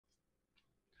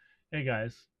Hey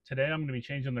guys, today I'm going to be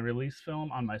changing the release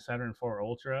film on my Saturn 4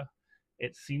 Ultra.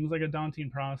 It seems like a daunting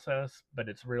process, but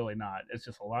it's really not. It's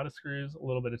just a lot of screws, a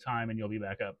little bit of time, and you'll be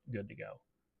back up good to go.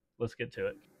 Let's get to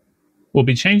it. We'll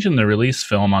be changing the release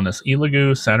film on this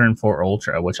Elegoo Saturn 4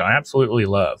 Ultra, which I absolutely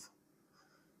love.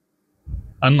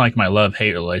 Unlike my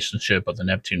love-hate relationship with the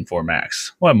Neptune 4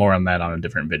 Max. We'll have more on that on a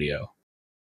different video.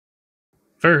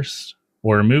 First,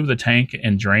 we'll remove the tank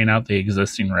and drain out the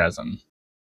existing resin.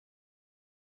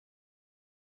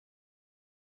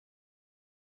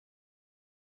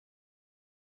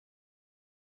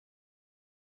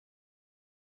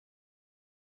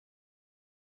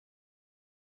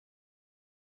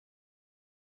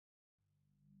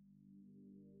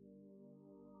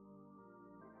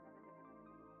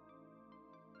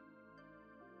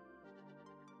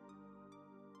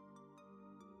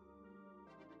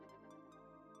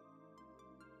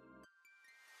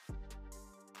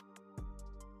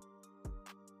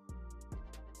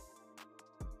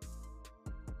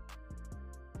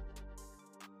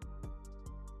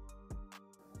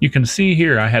 You can see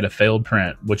here I had a failed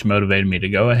print, which motivated me to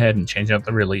go ahead and change out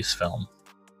the release film.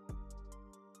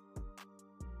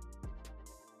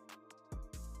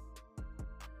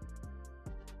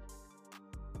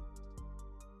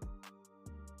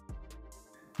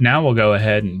 Now we'll go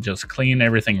ahead and just clean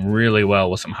everything really well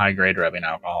with some high-grade rubbing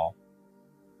alcohol.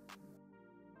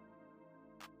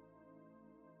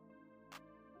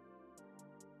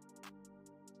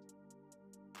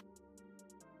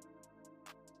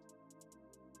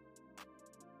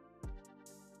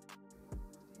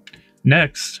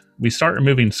 Next, we start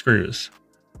removing screws.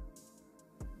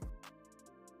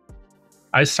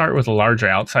 I start with the larger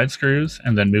outside screws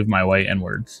and then move my way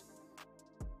inwards.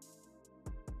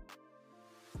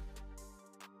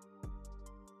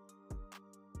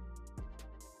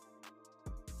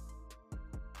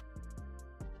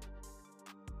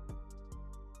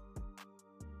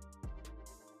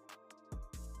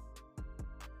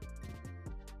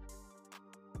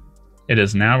 It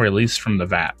is now released from the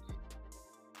vat.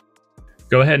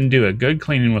 Go ahead and do a good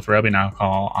cleaning with rubbing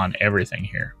alcohol on everything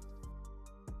here.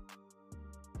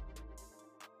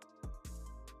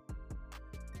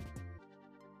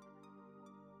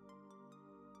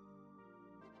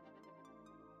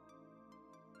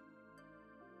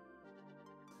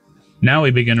 Now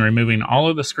we begin removing all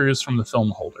of the screws from the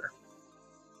film holder.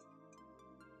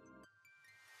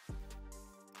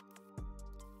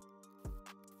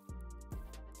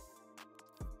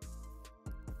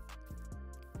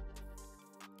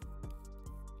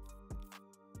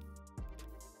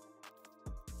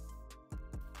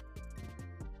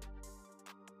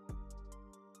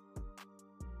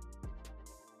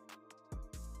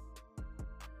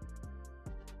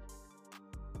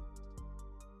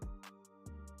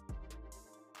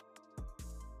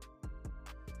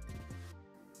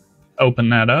 Open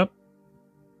that up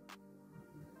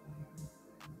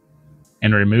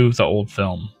and remove the old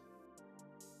film.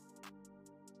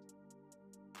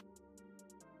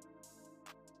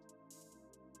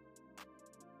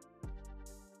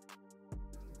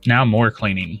 Now more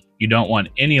cleaning. You don't want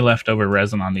any leftover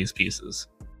resin on these pieces.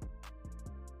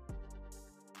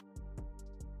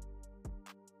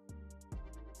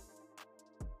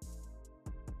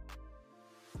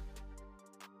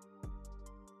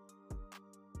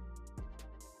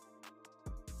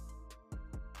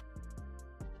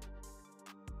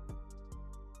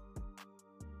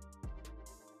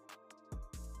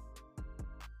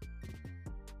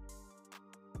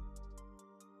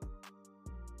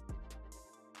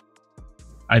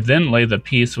 I then lay the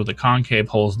piece with the concave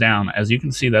holes down. As you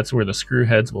can see, that's where the screw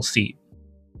heads will seat.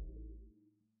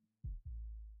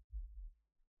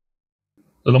 A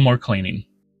little more cleaning.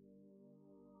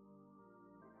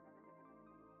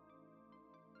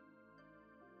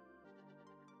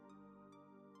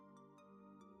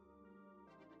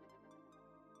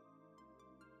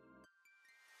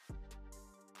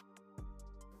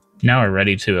 Now we're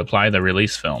ready to apply the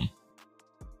release film.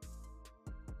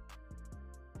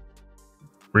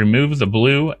 Remove the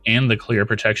blue and the clear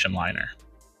protection liner.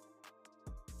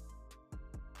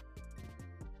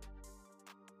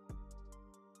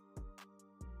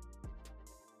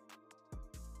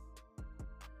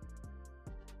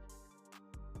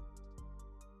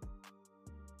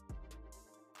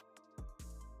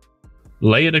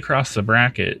 Lay it across the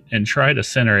bracket and try to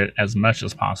center it as much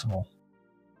as possible.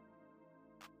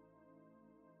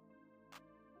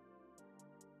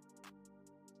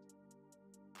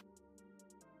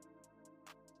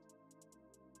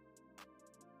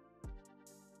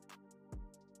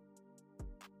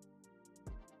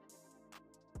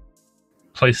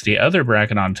 Place the other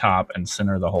bracket on top and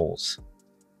center the holes.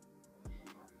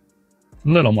 A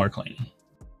little more clean.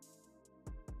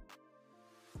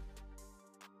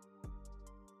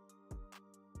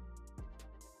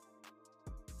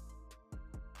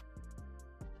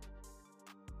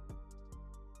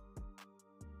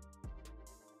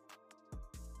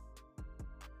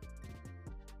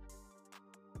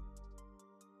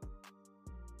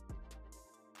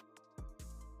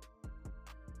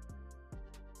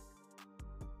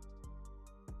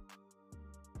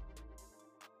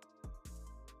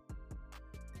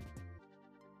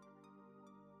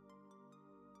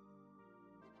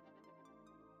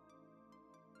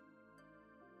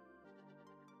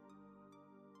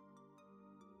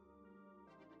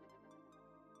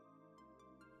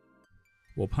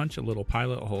 We'll punch a little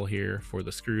pilot hole here for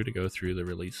the screw to go through the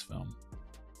release film.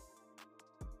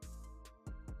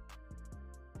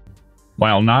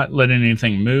 While not letting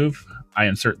anything move, I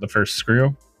insert the first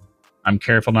screw. I'm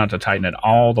careful not to tighten it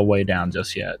all the way down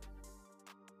just yet.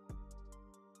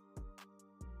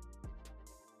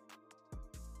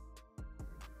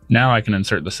 Now I can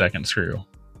insert the second screw,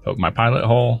 poke my pilot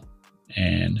hole,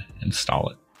 and install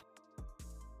it.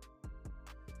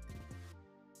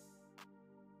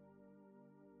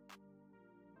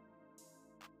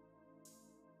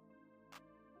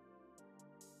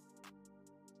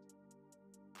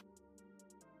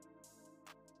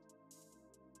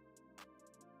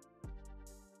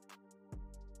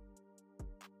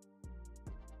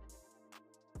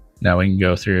 Now we can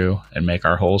go through and make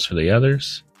our holes for the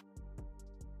others.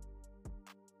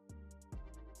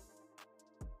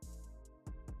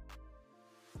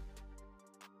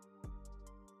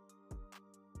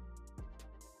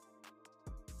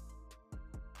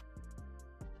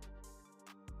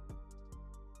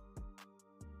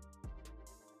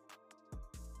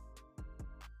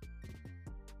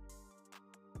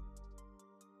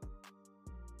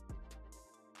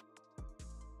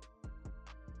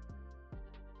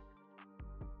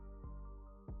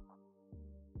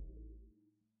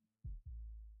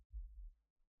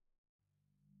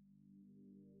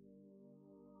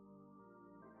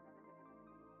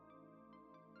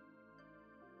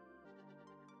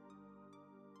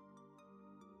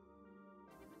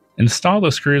 Install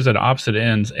the screws at opposite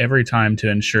ends every time to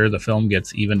ensure the film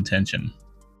gets even tension.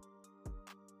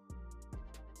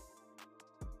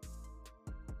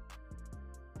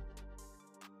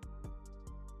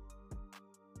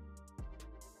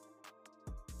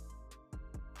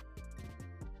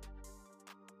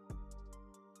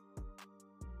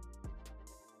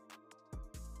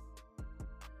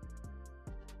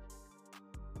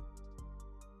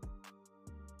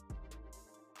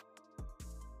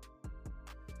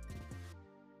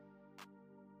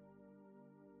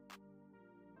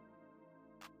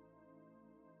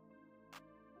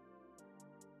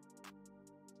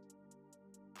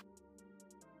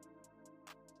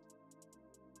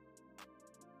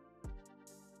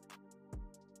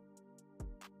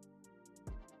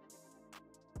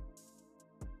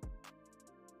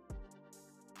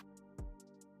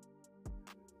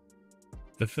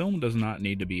 The film does not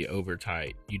need to be over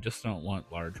tight, you just don't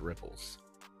want large ripples.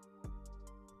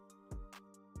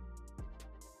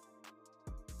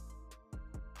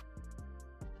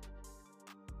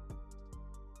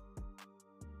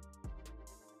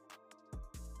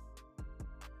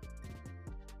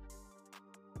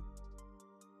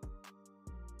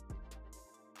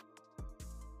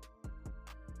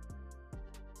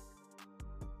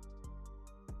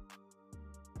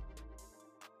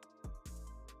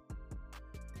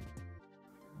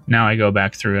 Now I go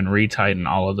back through and retighten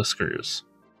all of the screws.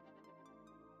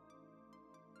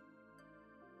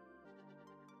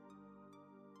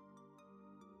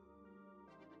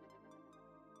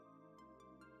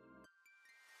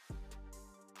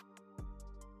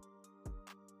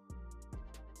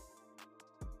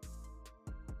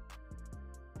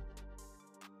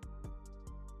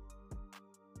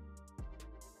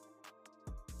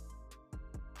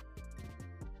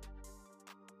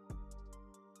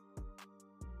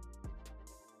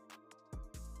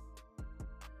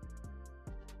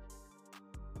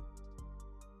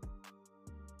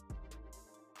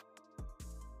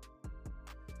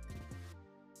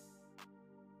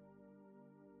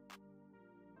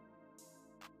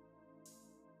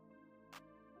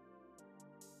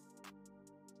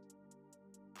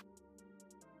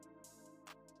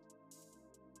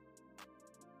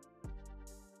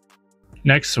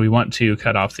 Next, we want to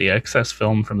cut off the excess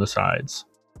film from the sides.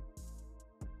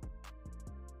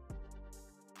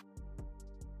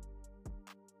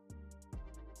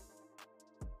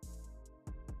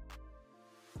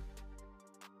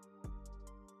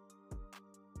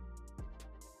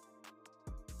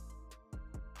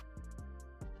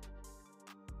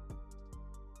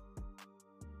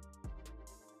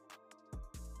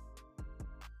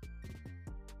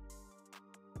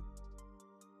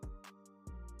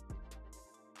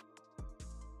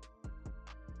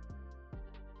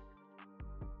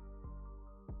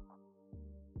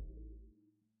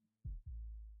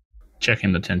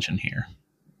 Checking the tension here.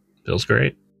 Feels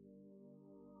great.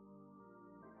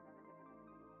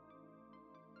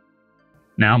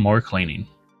 Now more cleaning.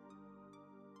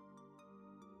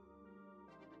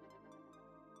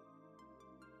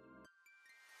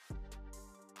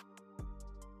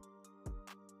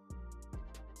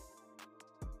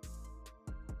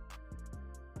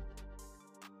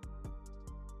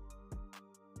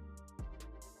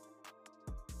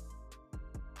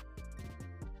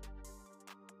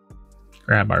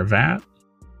 Grab our vat.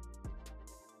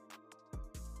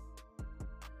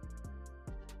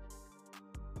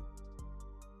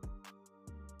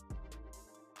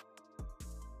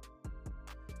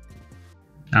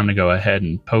 I'm going to go ahead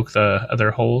and poke the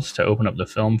other holes to open up the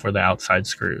film for the outside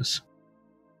screws.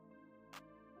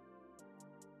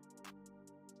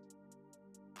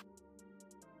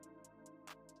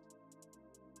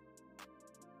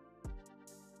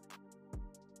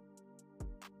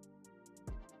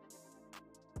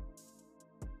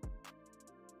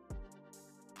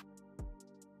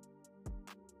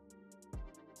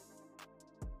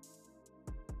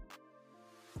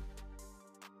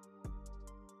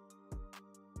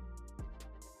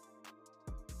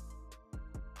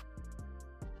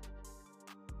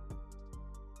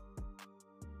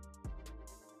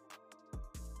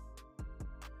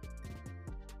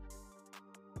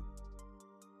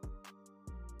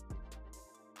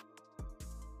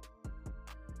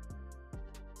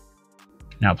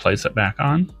 Now place it back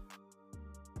on.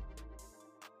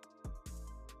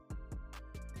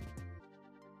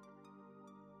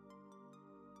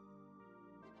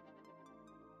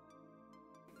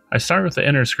 I start with the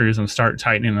inner screws and start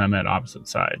tightening them at opposite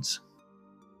sides.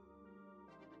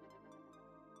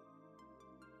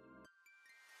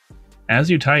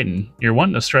 As you tighten, you're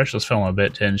wanting to stretch this film a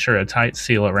bit to ensure a tight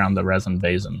seal around the resin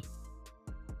basin.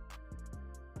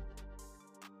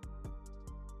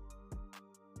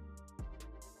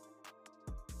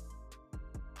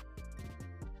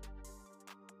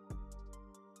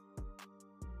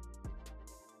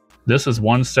 This is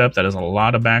one step that is a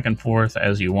lot of back and forth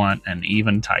as you want an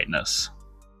even tightness.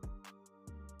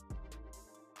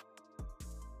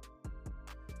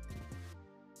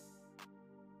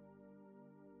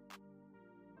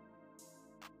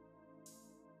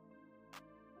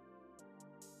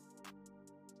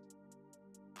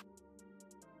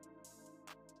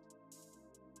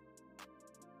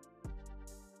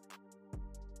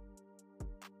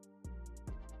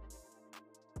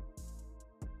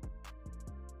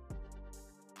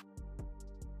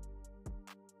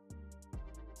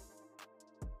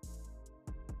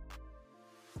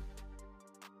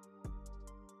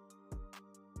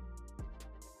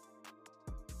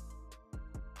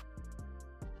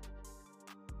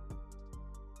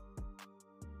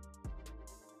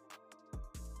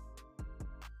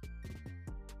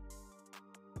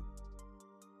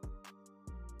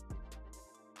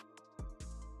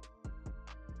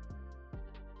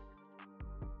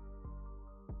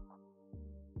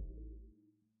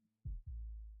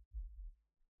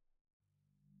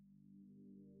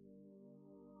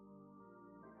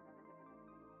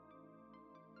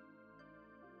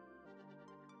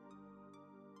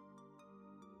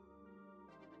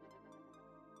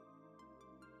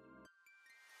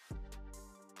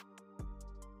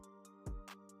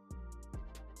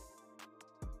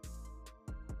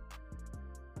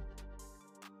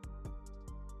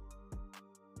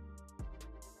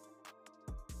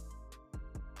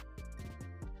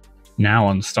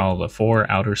 Now install the 4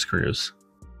 outer screws.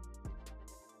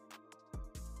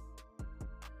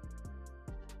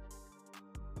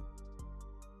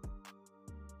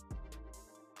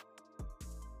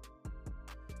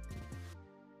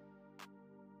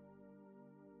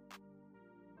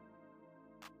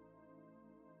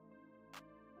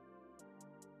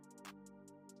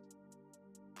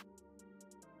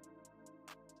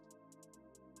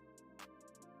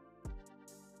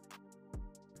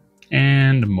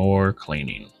 And more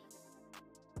cleaning.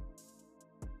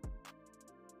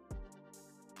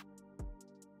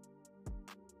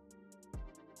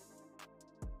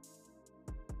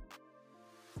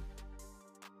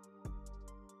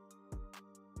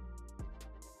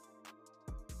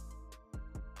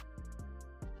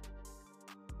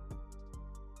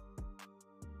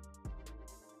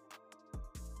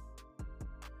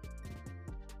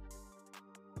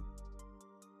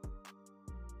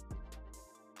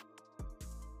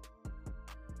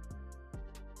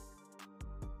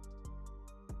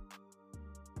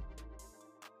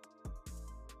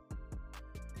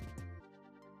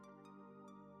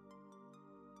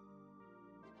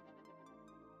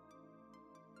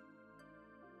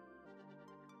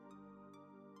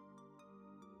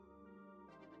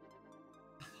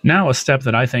 Now a step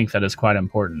that I think that is quite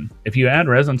important. If you add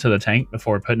resin to the tank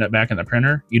before putting it back in the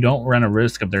printer, you don't run a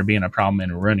risk of there being a problem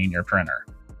in ruining your printer.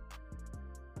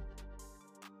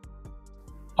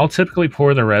 I'll typically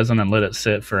pour the resin and let it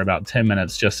sit for about 10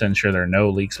 minutes just to ensure there are no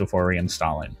leaks before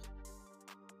reinstalling.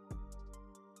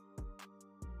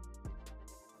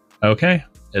 Okay,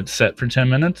 it's set for 10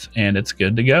 minutes and it's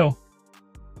good to go.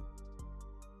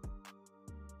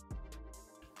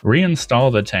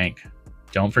 Reinstall the tank.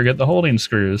 Don't forget the holding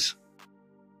screws.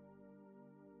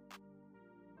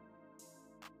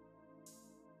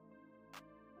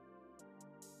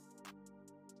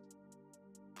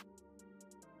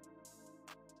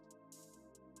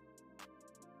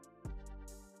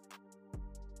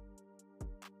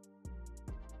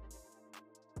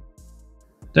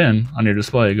 Then, on your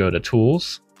display, go to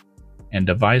Tools and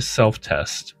Device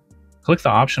Self-Test. Click the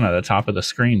option at the top of the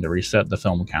screen to reset the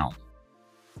film count.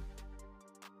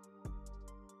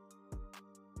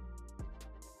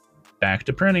 Back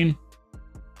to printing.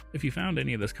 If you found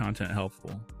any of this content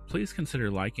helpful, please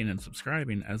consider liking and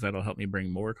subscribing, as that'll help me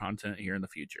bring more content here in the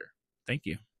future. Thank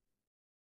you.